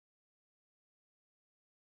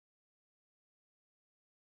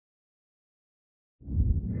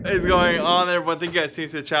is going on there? But thank you guys tuned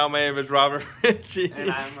to the channel. My name is Robert Ritchie.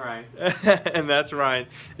 And I'm Ryan. And that's Ryan.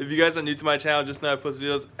 If you guys are new to my channel, just know I post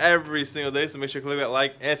videos every single day, so make sure to click that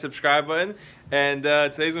like and subscribe button. And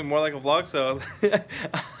today's gonna be more like a vlog, so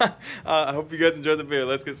I hope you guys enjoyed the video.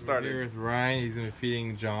 Let's get started. Here with Ryan. He's gonna be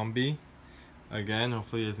feeding Zombie again.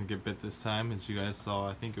 Hopefully he doesn't get bit this time. As you guys saw,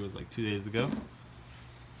 I think it was like 2 days ago.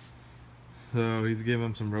 So he's giving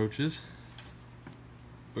him some roaches.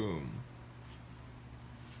 Boom.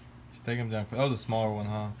 Just take him down. That was a smaller one,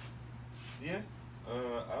 huh? Yeah.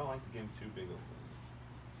 I don't like to give him too big of one.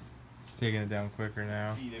 He's taking it down quicker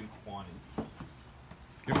now. Feed him quantity.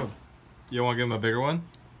 Give him you don't want to give him a bigger one?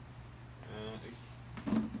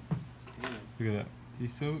 Look at that.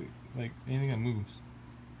 He's so, like, anything that moves.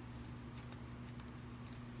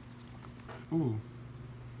 Ooh.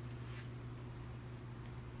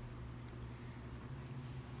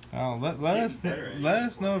 Oh, let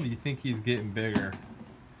us know if you think he's getting bigger.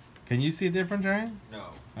 Can you see a difference, Ryan? No.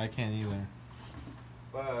 I can't either.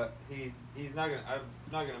 But he's not gonna. I'm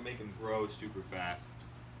not gonna make him grow super fast.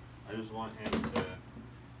 I just want him to.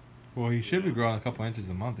 Well, he should be growing a couple inches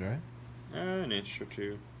a month, right? An inch or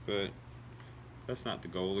two, but that's not the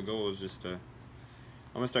goal. The goal is just to. I'm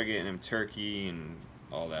gonna start getting him turkey and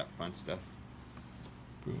all that fun stuff.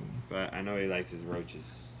 Boom. But I know he likes his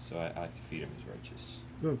roaches, so I like to feed him his roaches.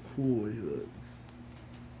 Look how cool he looks.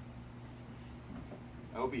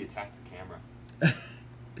 I hope he attacks the camera.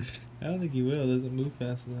 I don't think he will. It doesn't move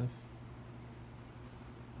fast enough.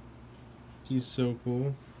 He's so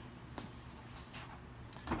cool.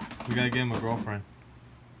 We gotta get him a girlfriend.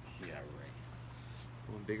 Yeah, right.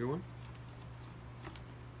 One bigger one?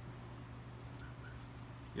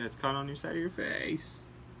 Yeah, it's caught on your side of your face.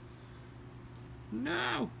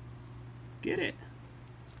 No! Get it.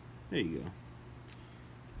 There you go.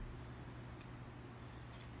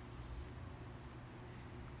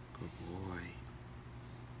 Good boy.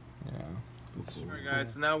 Yeah. Alright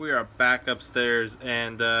guys, so now we are back upstairs,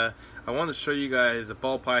 and I want to show you guys a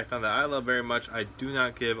ball python that I love very much. I do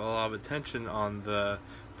not give a lot of attention on the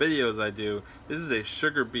videos I do. This is a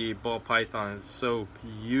sugar bee ball python. It's so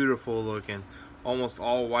beautiful looking. Almost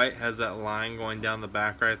all white, has that line going down the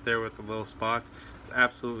back right there with the little spots. It's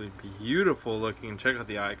absolutely beautiful looking. Check out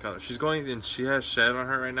the eye color. She's going, and she has shed on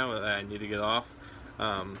her right now that I need to get off.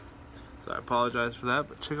 So I apologize for that,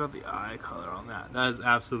 but check out the eye color on that. That is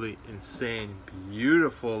absolutely insane,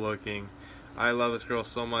 beautiful looking. I love this girl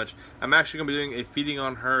so much. I'm actually gonna be doing a feeding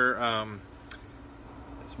on her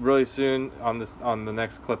really soon on the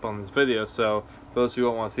next clip on this video. So for those who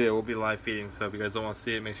don't want to see it, we'll be live feeding. So if you guys don't want to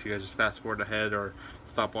see it, make sure you guys just fast forward ahead or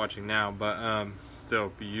stop watching now. But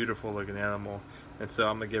still beautiful looking animal, and so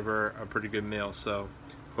I'm gonna give her a pretty good meal. So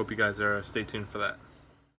hope you guys are stay tuned for that.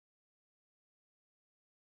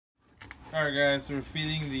 Alright guys, so we're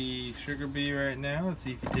feeding the sugar bee right now. Let's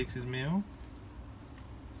see if he takes his meal.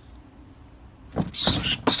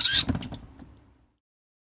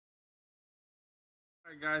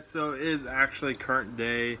 Alright guys, so it is actually current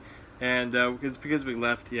day, and it's because we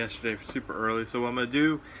left yesterday super early. So what I'm going to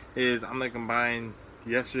do is I'm going to combine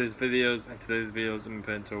yesterday's videos and today's videos and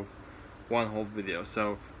put into one whole video.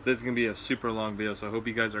 So this is going to be a super long video, so I hope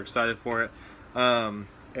you guys are excited for it.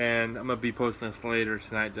 And I'm going to be posting this later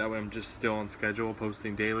tonight. That way I'm just still on schedule,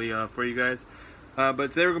 posting daily for you guys. But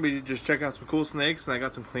today we're going to be just checking out some cool snakes, and I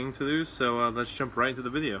got some cleaning to do, so let's jump right into the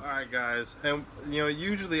video. Alright guys, and you know,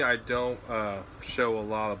 usually I don't show a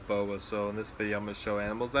lot of boas, so in this video I'm going to show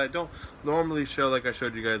animals that I don't normally show, like I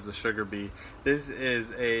showed you guys the sugar bee. This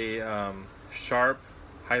is a sharp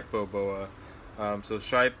hypo boa. So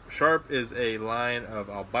sharp is a line of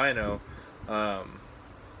albino,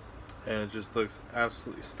 and it just looks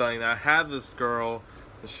absolutely stunning. Now, I had this girl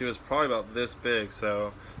since she was probably about this big,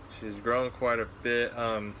 so she's grown quite a bit.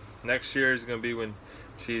 Next year is going to be when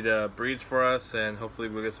she breeds for us, and hopefully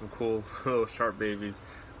we'll get some cool little sharp babies.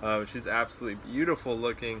 She's absolutely beautiful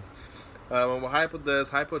looking. What hypo does,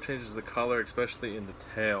 hypo changes the color, especially in the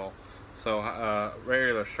tail. So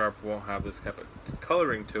regular sharp won't have this type of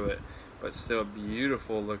coloring to it, but still a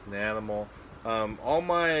beautiful looking animal. All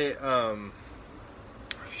my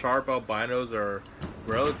sharp albinos are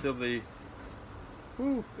relatively,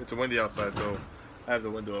 it's windy outside, so I have the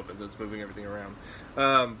window open, so it's moving everything around.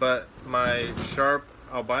 But my sharp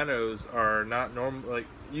albinos are not normal, like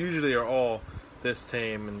usually are all this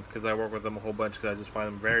tame, and because I work with them a whole bunch, because I just find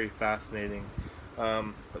them very fascinating.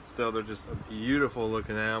 But still, they're just a beautiful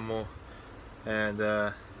looking animal, and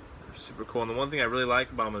they're super cool. And the one thing I really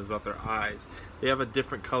like about them is about their eyes. They have a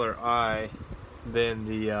different color eye than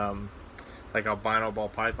the like albino ball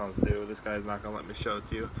pythons do. This guy's not gonna let me show it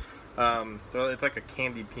to you. It's like a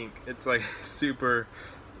candy pink. It's like super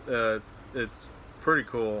It's pretty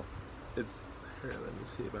cool. It's here. Let me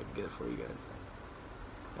see if I can get it for you guys.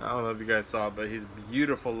 I don't know if you guys saw it, but he's a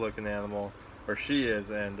beautiful looking animal, or she is,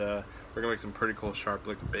 and we're gonna make some pretty cool sharp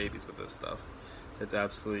looking babies with this stuff. It's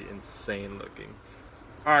absolutely insane looking.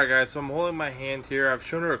 Alright guys, so I'm holding my hand here. I've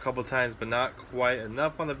shown her a couple times, but not quite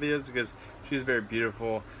enough on the videos because she's very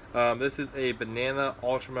beautiful. This is a banana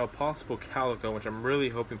ultra male possible calico, which I'm really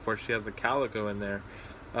hoping for. She has the calico in there.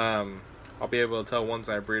 I'll be able to tell once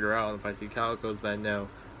I breed her out, and if I see calicos, then I know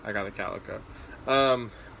I got a calico.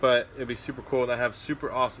 But it'd be super cool, and I have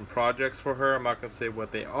super awesome projects for her. I'm not gonna say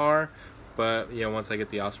what they are, but you know, once I get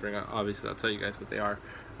the offspring, obviously I'll tell you guys what they are.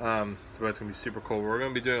 But it's gonna be super cool. We're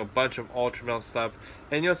gonna be doing a bunch of ultra male stuff,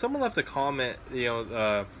 and you know, someone left a comment. You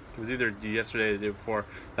know, it was either yesterday or the day before,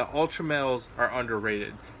 that ultra males are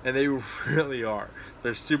underrated, and they really are.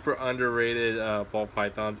 They're super underrated ball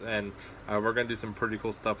pythons, and we're gonna do some pretty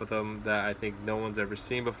cool stuff with them that I think no one's ever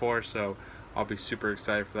seen before. So I'll be super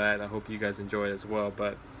excited for that, and I hope you guys enjoy it as well.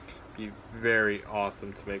 But it'd be very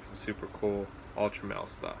awesome to make some super cool ultra male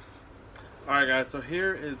stuff. Alright guys, so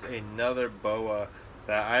here is another boa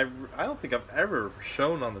that I don't think I've ever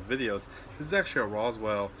shown on the videos. This is actually a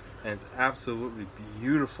Roswell, and it's absolutely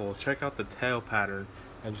beautiful. Check out the tail pattern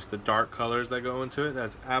and just the dark colors that go into it.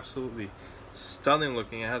 That's absolutely stunning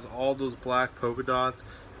looking. It has all those black polka dots,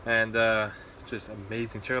 and just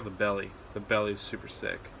amazing. Check out the belly. The belly is super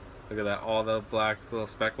sick. Look at that, all the black little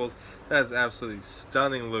speckles. That is absolutely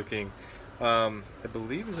stunning looking. I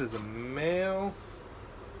believe this is a male.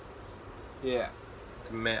 Yeah, it's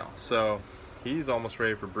a male. So he's almost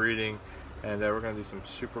ready for breeding, and we're gonna do some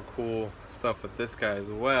super cool stuff with this guy as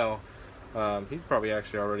well. He's probably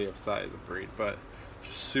actually already of size of breed, but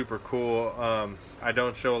just super cool. I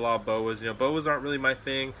don't show a lot of boas. You know, boas aren't really my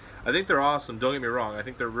thing. I think they're awesome, don't get me wrong. I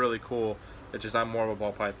think they're really cool. It's just I'm more of a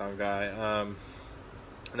ball python guy.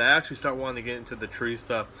 And I actually start wanting to get into the tree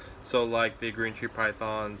stuff. So like the green tree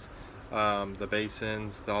pythons, the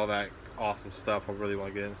basins, all that awesome stuff. I really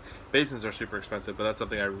want to get in. Basins are super expensive, but that's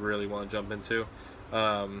something I really want to jump into.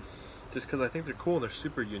 Just because I think they're cool and they're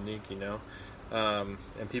super unique, you know.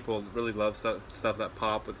 And people really love stuff that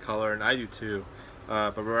pop with color, and I do too.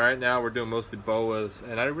 But right now we're doing mostly boas,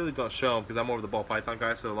 and I really don't show them because I'm more of the ball python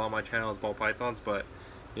guy, so a lot of my channel is ball pythons. But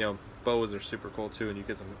you know, boas are super cool too, and you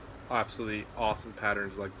get some absolutely awesome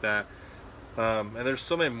patterns like that. And there's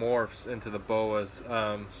so many morphs into the boas.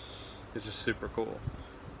 It's just super cool.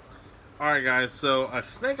 Alright guys, so a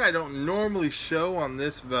snake I don't normally show on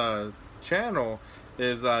this channel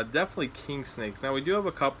is definitely king snakes. Now we do have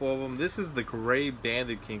a couple of them. This is the gray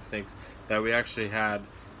banded king snakes that we actually had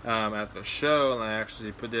at the show, and I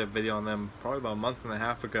actually put a video on them probably about a month and a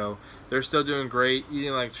half ago. They're still doing great,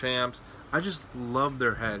 eating like champs. I just love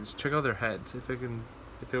their heads. Check out their heads. If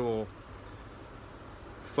it will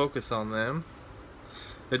focus on them.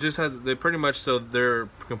 It just has, they pretty much, so they're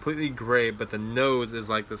completely gray, but the nose is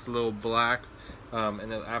like this little black,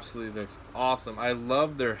 and it absolutely looks awesome. I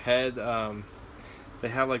love their head. They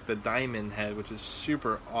have like the diamond head, which is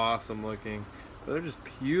super awesome looking. But they're just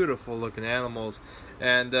beautiful looking animals,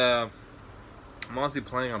 and I'm honestly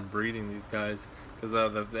planning on breeding these guys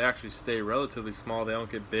because they actually stay relatively small. They don't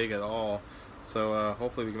get big at all. So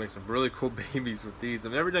hopefully we can make some really cool babies with these.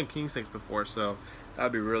 I've never done king snakes before, so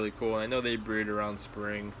that'd be really cool. I know they breed around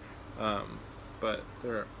spring, but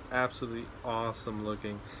they're absolutely awesome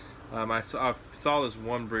looking. I saw this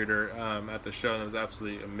one breeder at the show, and it was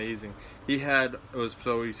absolutely amazing. He had,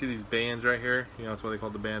 so you see these bands right here, you know, that's what they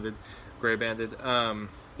call the banded, gray banded.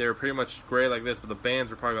 They were pretty much gray like this, but the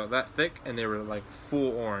bands were probably about that thick, and they were like full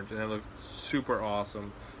orange, and they looked super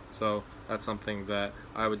awesome. So that's something that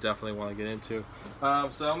I would definitely want to get into.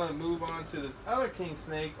 So I'm going to move on to this other king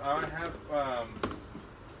snake. I have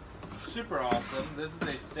super awesome. This is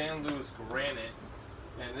a San Luis granite,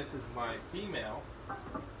 and this is my female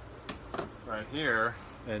right here.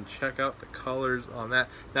 And check out the colors on that.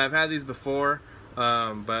 Now I've had these before,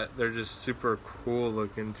 but they're just super cool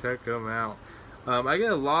looking. Check them out. I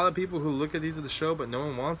get a lot of people who look at these at the show, but no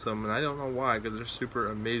one wants them, and I don't know why, because they're super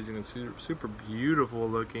amazing and super beautiful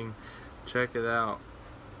looking. Check it out.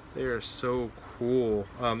 They are so cool.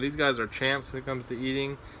 These guys are champs when it comes to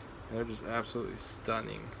eating, and they're just absolutely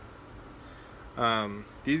stunning.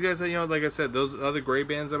 These guys, you know, like I said, those other gray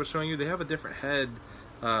bands I was showing you, they have a different head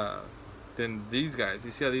than these guys. You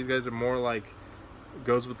see how these guys are more like,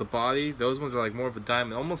 goes with the body? Those ones are like more of a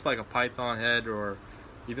diamond, almost like a python head or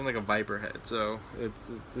even like a viper head. So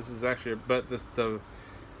this is actually, but the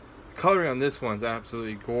coloring on this one's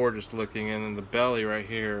absolutely gorgeous looking, and then the belly right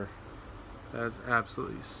here, that's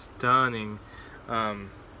absolutely stunning.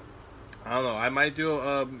 I don't know. I might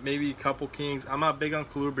do maybe a couple kings. I'm not big on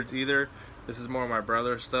colubrids either. This is more of my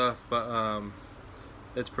brother's stuff, but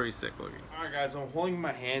it's pretty sick looking. Alright guys, so I'm holding in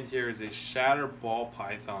my hand here is a shatter ball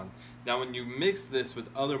python. Now when you mix this with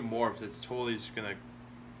other morphs, it's totally just gonna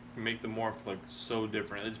make the morph look so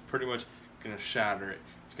different. It's pretty much gonna shatter it.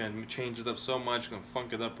 It's gonna change it up so much, gonna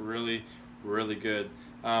funk it up really, really good.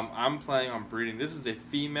 I'm planning on breeding. This is a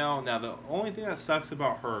female. Now the only thing that sucks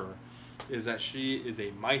about her is that she is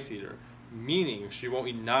a mice eater, meaning she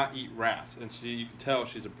won't not eat rats, and you can tell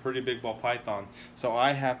she's a pretty big ball python, so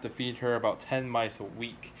I have to feed her about 10 mice a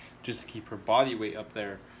week just to keep her body weight up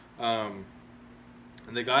there. And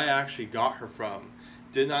the guy I actually got her from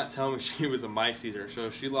did not tell me she was a mice eater, so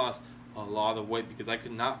she lost a lot of weight because I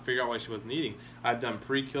could not figure out why she wasn't eating. I've done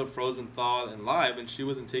pre-killed, frozen, thawed, and live, and she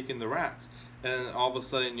wasn't taking the rats. And all of a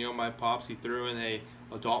sudden, you know, my pops, he threw in a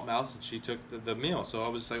adult mouse and she took the meal. So I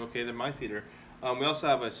was just like, okay, they're mice eater. We also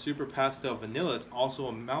have a super pastel vanilla. It's also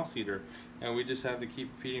a mouse eater, and we just have to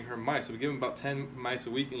keep feeding her mice. So we give them about 10 mice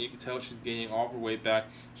a week, and you can tell she's gaining all of her weight back.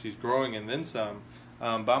 She's growing and then some. But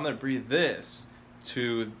I'm gonna breed this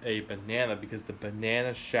to a banana because the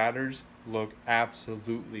banana shatters look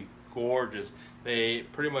absolutely gorgeous. They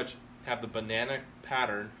pretty much have the banana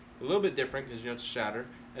pattern, a little bit different because you know it's shatter,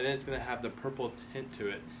 and then it's gonna have the purple tint to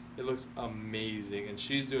it. It looks amazing, and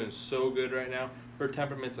she's doing so good right now. Her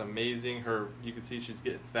temperament's amazing. You can see she's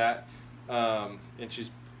getting fat, and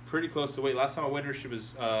she's pretty close to weight. Last time I weighed her, she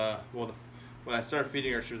was when I started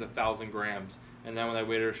feeding her, she was 1,000 grams, and now when I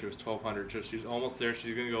weighed her, she was 1,200. So she's almost there.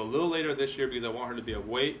 She's gonna go a little later this year because I want her to be a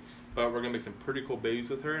weight, but we're gonna make some pretty cool babies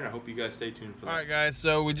with her, and I hope you guys stay tuned for that. All right, guys.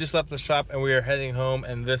 So we just left the shop and we are heading home,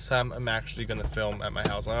 and this time I'm actually gonna film at my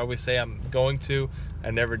house. I always say I'm going to,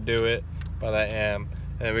 I never do it, but I am.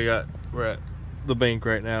 And we're at the bank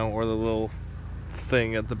right now, or the little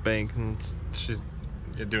thing at the bank, and she's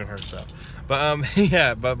doing her stuff. But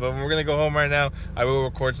yeah, but we're gonna go home right now. I will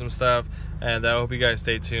record some stuff, and I hope you guys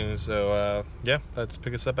stay tuned. So yeah, let's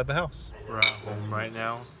pick us up at the house. We're at home right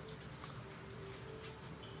now.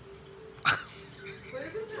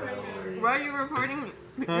 Why are you recording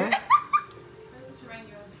me? Huh?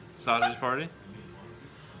 Sausage party?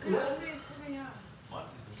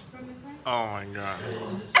 Oh my god.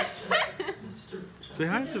 Say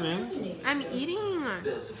hi to me. I'm eating.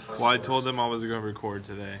 Well, I told them I was going to record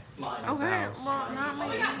today. Okay, well, not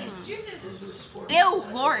my eating. Ew,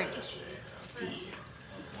 Lord.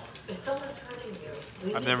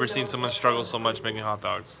 I've never seen someone struggle so much making hot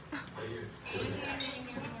dogs.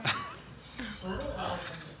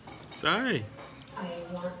 Sorry.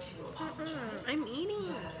 I'm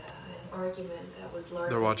eating.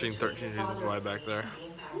 They're watching 13 Reasons Why back there,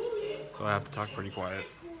 so I have to talk pretty quiet.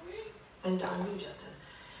 And on you, Justin.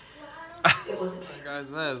 Alright guys,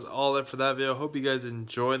 that is all it for that video. Hope you guys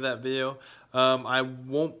enjoyed that video. I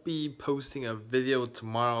won't be posting a video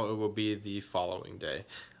tomorrow. It will be the following day.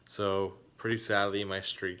 So pretty sadly my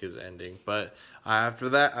streak is ending. But after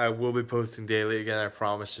that I will be posting daily again. I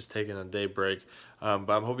promise, just taking a day break. But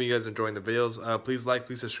I'm hoping you guys are enjoying the videos. Please like,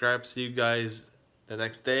 please subscribe. See you guys the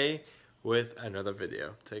next day with another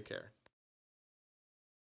video. Take care.